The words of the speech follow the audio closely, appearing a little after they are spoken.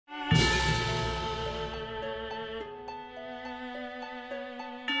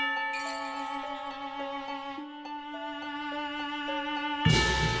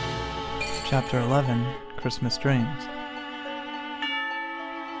Chapter 11, Christmas Dreams.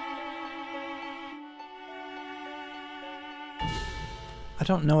 I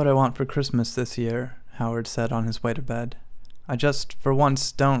don't know what I want for Christmas this year, Howard said on his way to bed. I just, for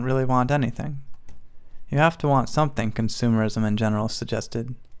once, don't really want anything. You have to want something, consumerism in general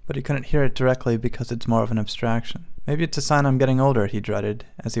suggested, but he couldn't hear it directly because it's more of an abstraction. Maybe it's a sign I'm getting older, he dreaded,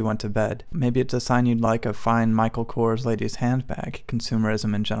 as he went to bed. Maybe it's a sign you'd like a fine Michael Kors ladies' handbag,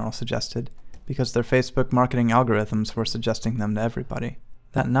 consumerism in general suggested, because their Facebook marketing algorithms were suggesting them to everybody.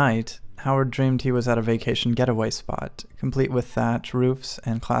 That night, Howard dreamed he was at a vacation getaway spot, complete with thatch roofs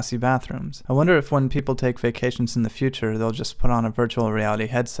and classy bathrooms. I wonder if when people take vacations in the future, they'll just put on a virtual reality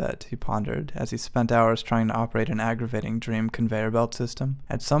headset, he pondered, as he spent hours trying to operate an aggravating dream conveyor belt system.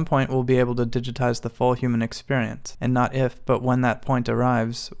 At some point, we'll be able to digitize the full human experience, and not if, but when that point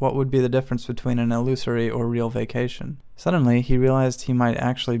arrives, what would be the difference between an illusory or real vacation? Suddenly, he realized he might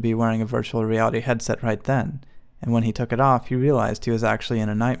actually be wearing a virtual reality headset right then. And when he took it off, he realized he was actually in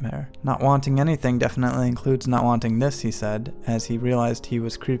a nightmare. Not wanting anything definitely includes not wanting this, he said, as he realized he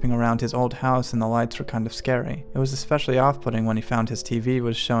was creeping around his old house and the lights were kind of scary. It was especially off-putting when he found his TV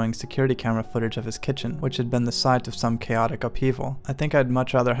was showing security camera footage of his kitchen, which had been the site of some chaotic upheaval. I think I'd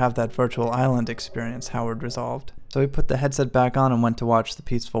much rather have that virtual island experience, Howard resolved. So he put the headset back on and went to watch the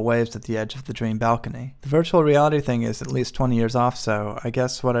peaceful waves at the edge of the dream balcony. The virtual reality thing is at least 20 years off, so I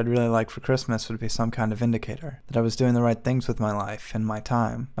guess what I'd really like for Christmas would be some kind of indicator that I was doing the right things with my life and my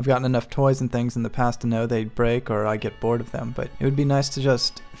time. I've gotten enough toys and things in the past to know they'd break or I get bored of them, but it would be nice to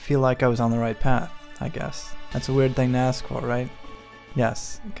just feel like I was on the right path, I guess. That's a weird thing to ask for, right?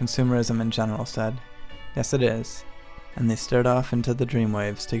 Yes, consumerism in general said. Yes, it is. And they stared off into the dream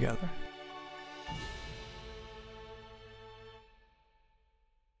waves together.